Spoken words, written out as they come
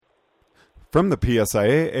From the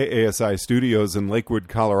PSIA AASI studios in Lakewood,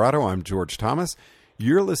 Colorado, I'm George Thomas.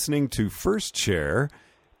 You're listening to First Chair,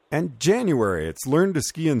 and January, it's Learn to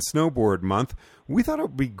Ski and Snowboard Month. We thought it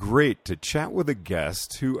would be great to chat with a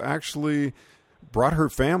guest who actually brought her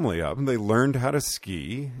family up, and they learned how to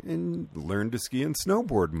ski and Learn to Ski and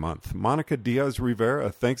Snowboard Month. Monica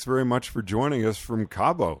Diaz-Rivera, thanks very much for joining us from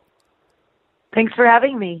Cabo. Thanks for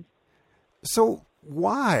having me. So,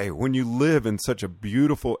 why, when you live in such a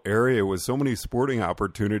beautiful area with so many sporting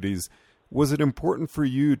opportunities, was it important for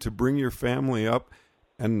you to bring your family up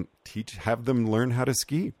and have them learn how to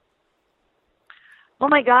ski? Oh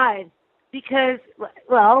my God! Because,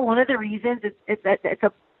 well, one of the reasons it's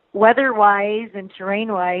a weather-wise and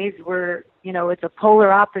terrain-wise, it's a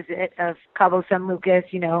polar opposite of Cabo San Lucas.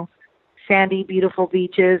 Sandy, beautiful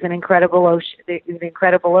beaches, and incredible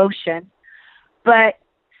ocean. But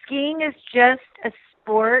skiing is just a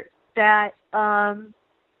sport that has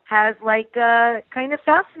kind of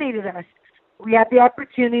fascinated us. We had the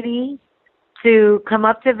opportunity to come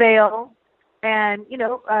up to Vail, and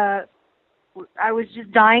I was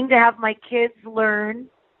just dying to have my kids learn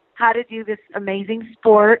how to do this amazing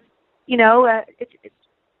sport. It's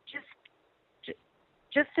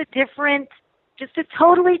just a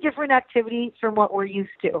totally different activity from what we're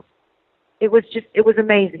used to. It was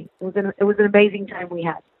amazing. It was an amazing time we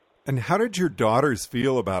had. And how did your daughters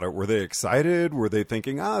feel about it? Were they excited? Were they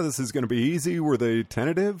thinking, this is going to be easy? Were they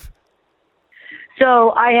tentative?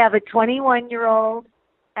 So I have a 21-year-old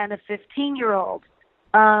and a 15-year-old.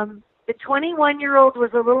 The 21-year-old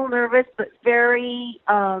was a little nervous, but very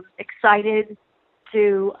excited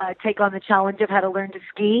to take on the challenge of how to learn to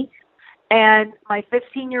ski. And my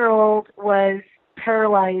 15-year-old was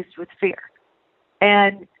paralyzed with fear.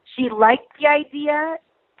 And she liked the idea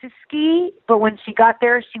to ski, but when she got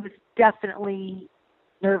there, she was definitely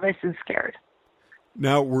nervous and scared.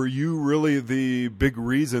 Now, were you really the big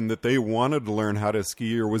reason that they wanted to learn how to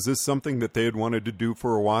ski, or was this something that they had wanted to do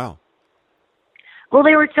for a while? Well,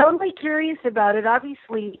 they were totally curious about it.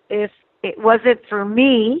 Obviously, if it wasn't for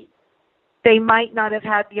me, they might not have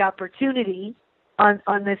had the opportunity on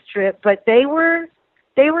this trip, but they were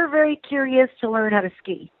very curious to learn how to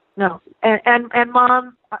ski. No, and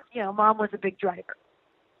mom, mom was a big driver,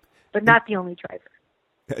 but not the only driver.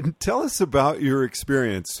 And tell us about your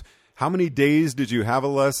experience. How many days did you have a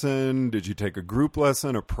lesson? Did you take a group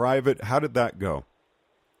lesson, a private? How did that go?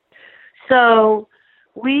 So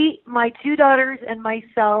my two daughters and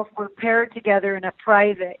myself were paired together in a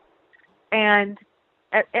private. And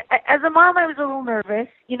as a mom, I was a little nervous.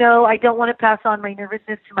 I don't want to pass on my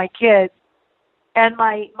nervousness to my kids. And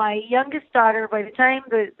my youngest daughter, by the time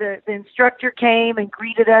the instructor came and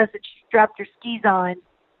greeted us and she strapped her skis on,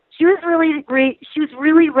 she was really great. She was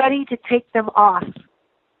really ready to take them off.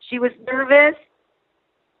 She was nervous.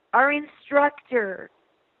 Our instructor,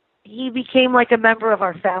 he became like a member of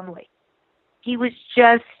our family. He was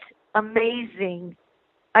just amazing.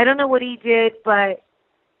 I don't know what he did, but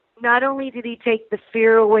not only did he take the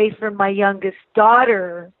fear away from my youngest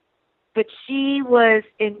daughter, but she was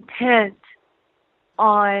intent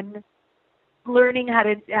on learning how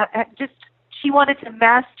to she wanted to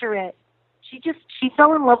master it. She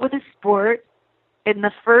fell in love with the sport in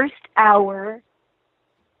the first hour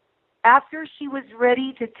after she was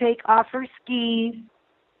ready to take off her skis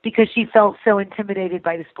because she felt so intimidated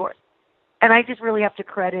by the sport. And I just really have to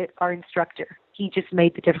credit our instructor. He just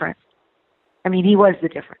made the difference. I mean, he was the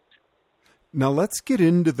difference. Now, let's get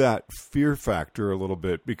into that fear factor a little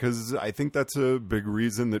bit, because I think that's a big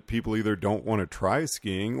reason that people either don't want to try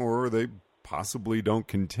skiing or they possibly don't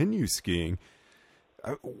continue skiing.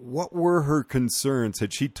 What were her concerns?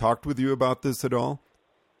 Had she talked with you about this at all?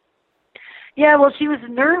 Yeah, well, she was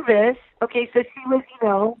nervous. Okay, so she was,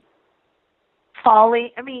 falling.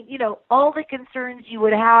 I mean, all the concerns you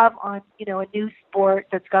would have on, a new sport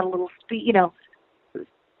that's got a little speed,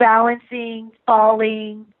 balancing,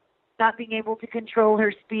 falling, not being able to control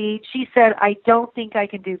her speed. She said, I don't think I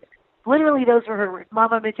can do this. Literally, those were her words.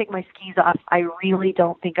 Mom, I'm going to take my skis off. I really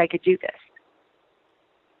don't think I could do this.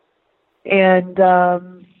 And, I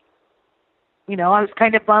was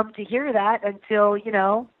kind of bummed to hear that until,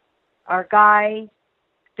 our guy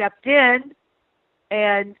stepped in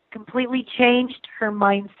and completely changed her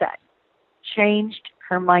mindset.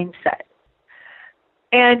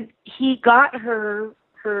 And he got rid of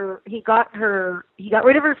her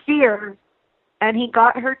fear, and he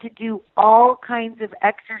got her to do all kinds of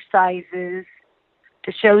exercises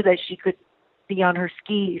to show that she could be on her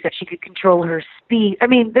skis, that she could control her speed. I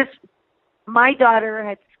mean, my daughter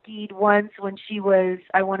had skied once when she was,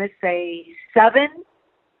 I want to say, 7.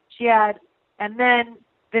 And then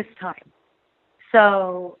this time.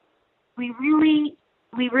 So we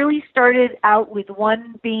really started out with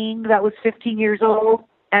one being that was 15 years old,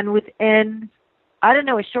 and within, I don't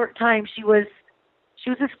know, a short time, she was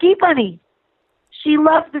a ski bunny. She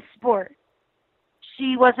loved the sport.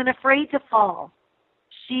 She wasn't afraid to fall.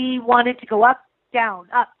 She wanted to go up, down,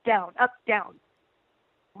 up, down, up, down.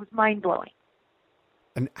 It was mind-blowing.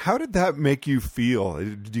 And how did that make you feel?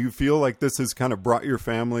 Do you feel like this has kind of brought your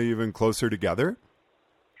family even closer together?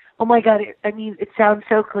 Oh my God, it sounds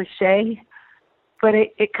so cliche, but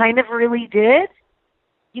it kind of really did,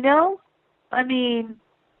 you know? I mean,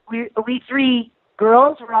 we three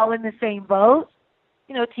girls were all in the same boat.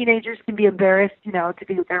 You know, teenagers can be embarrassed, you know, to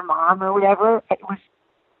be with their mom or whatever. It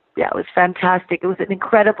was fantastic. It was an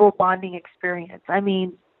incredible bonding experience. I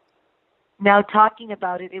mean, now talking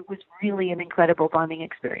about it, it was really an incredible bonding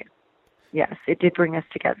experience. Yes, it did bring us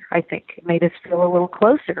together, I think. It made us feel a little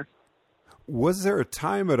closer. Was there a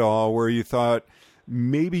time at all where you thought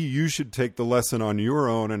maybe you should take the lesson on your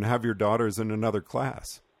own and have your daughters in another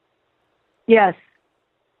class? Yes,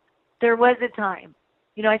 there was a time.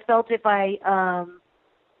 You know, I felt if I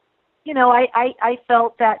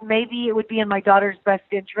felt that maybe it would be in my daughter's best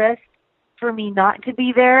interest for me not to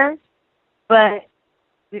be there, but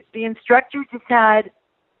the instructor just had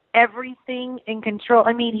everything in control.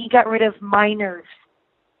 I mean, he got rid of my nerves.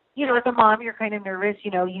 You know, as a mom, you're kind of nervous.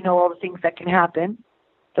 You know all the things that can happen,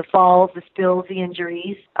 the falls, the spills, the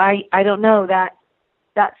injuries. I don't know, that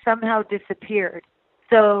somehow disappeared.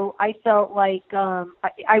 So I felt like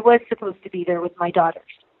I was supposed to be there with my daughters.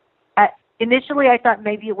 Initially, I thought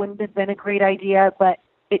maybe it wouldn't have been a great idea, but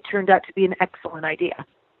it turned out to be an excellent idea.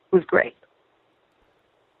 It was great.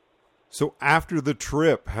 So after the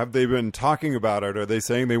trip, have they been talking about it? Are they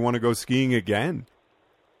saying they want to go skiing again?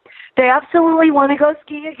 They absolutely want to go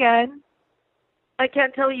skiing again. I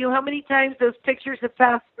can't tell you how many times those pictures have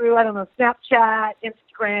passed through, I don't know, Snapchat,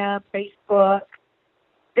 Instagram, Facebook.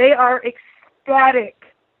 They are ecstatic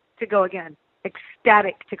to go again.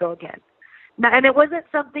 Ecstatic to go again. And it wasn't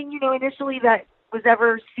something, you know, initially that was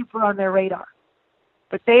ever super on their radar.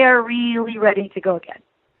 But they are really ready to go again.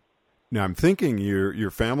 Now, I'm thinking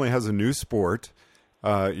your family has a new sport.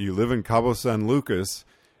 You live in Cabo San Lucas.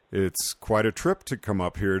 It's quite a trip to come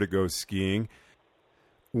up here to go skiing.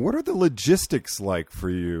 What are the logistics like for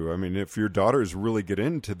you? I mean, if your daughters really get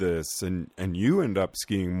into this and you end up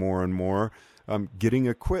skiing more and more, getting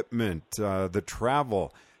equipment, the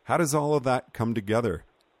travel, how does all of that come together?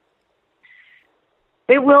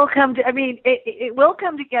 It will come to, it will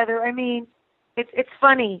come together. I mean, it's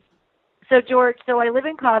funny. So George, I live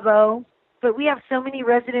in Cabo, but we have so many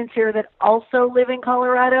residents here that also live in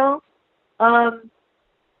Colorado.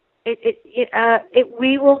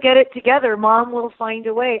 We will get it together. Mom will find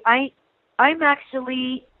a way. I'm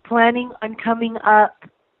actually planning on coming up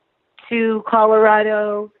to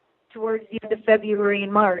Colorado towards the end of February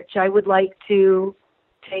and March. I would like to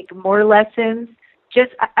take more lessons.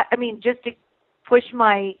 Just to push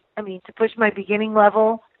my beginning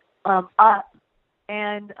level up,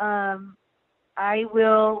 and we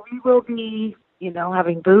will be,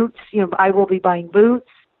 having boots. I will be buying boots.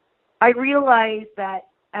 I realize that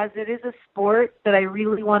as it is a sport that I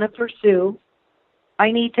really want to pursue,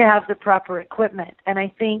 I need to have the proper equipment. And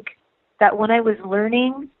I think that when I was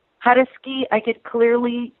learning how to ski, I could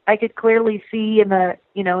clearly see in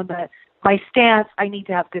my stance, I need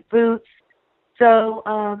to have good boots. So,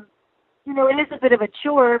 it is a bit of a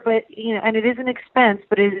chore, but, and it is an expense,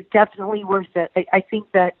 but it is definitely worth it. I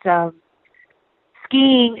think that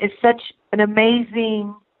skiing is such an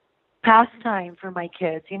amazing pastime for my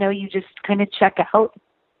kids. You just kind of check out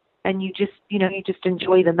and you just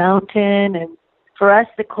enjoy the mountain. And for us,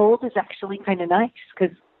 the cold is actually kind of nice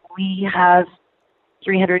because we have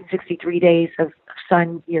 363 days of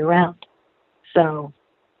sun year round. So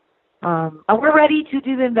we're ready to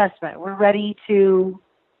do the investment. We're ready to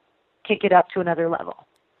kick it up to another level.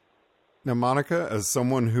 Now, Monica, as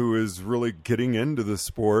someone who is really getting into the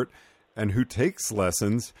sport and who takes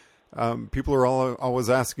lessons, people are always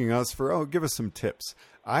asking us for, give us some tips.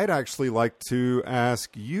 I'd actually like to ask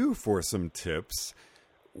you for some tips.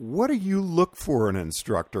 What do you look for in an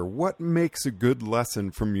instructor? What makes a good lesson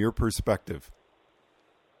from your perspective?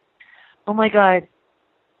 Oh my God,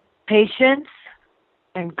 patience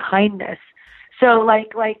and kindness. So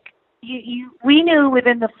we knew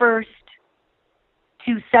within the first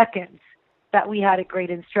 2 seconds that we had a great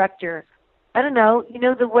instructor. I don't know,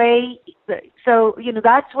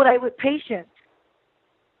 that's what I would, patience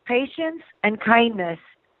and kindness.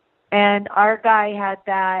 And our guy had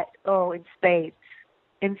that,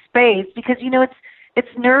 in spades, because,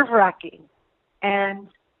 it's nerve wracking and,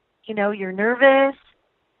 you're nervous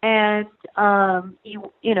and I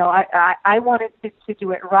wanted to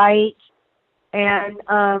do it right. And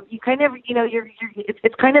you kind of,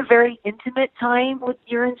 it's kind of very intimate time with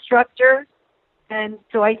your instructor. And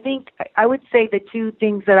so I think I would say the two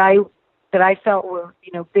things that I felt were,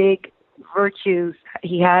 big virtues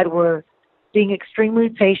he had were being extremely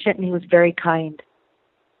patient, and he was very kind.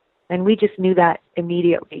 And we just knew that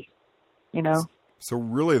immediately, So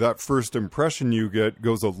really that first impression you get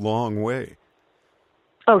goes a long way.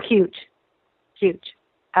 Oh, huge.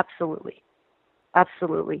 Absolutely.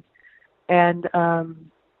 Absolutely. And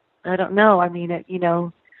I don't know. I mean,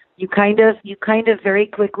 you kind of very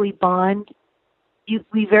quickly bond.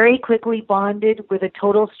 We very quickly bonded with a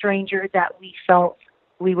total stranger that we felt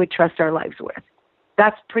we would trust our lives with.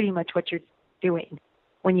 That's pretty much what you're doing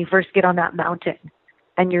when you first get on that mountain,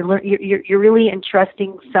 and you're really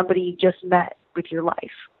entrusting somebody you just met with your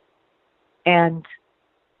life. And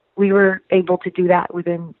we were able to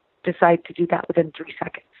decide to do that within 3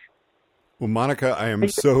 seconds. Well, Monica, I am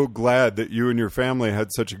so glad that you and your family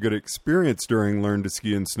had such a good experience during Learn to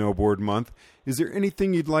Ski and Snowboard Month. Is there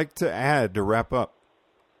anything you'd like to add to wrap up?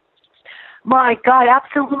 My God,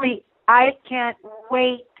 absolutely. I can't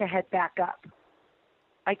wait to head back up.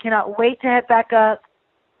 I cannot wait to head back up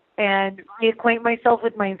and reacquaint myself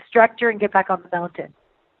with my instructor and get back on the mountain.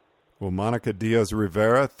 Well, Monica Diaz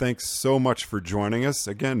Rivera, thanks so much for joining us.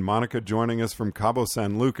 Again, Monica joining us from Cabo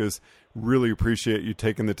San Lucas. Really appreciate you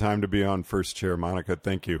taking the time to be on First Chair, Monica.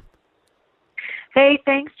 Thank you. Hey,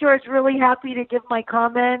 thanks, George. Really happy to give my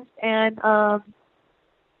comments. And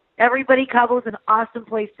everybody, Cabo's an awesome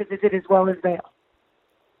place to visit as well as Vail.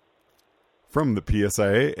 From the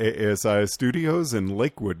PSIA AASI studios in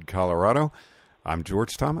Lakewood, Colorado, I'm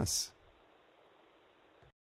George Thomas.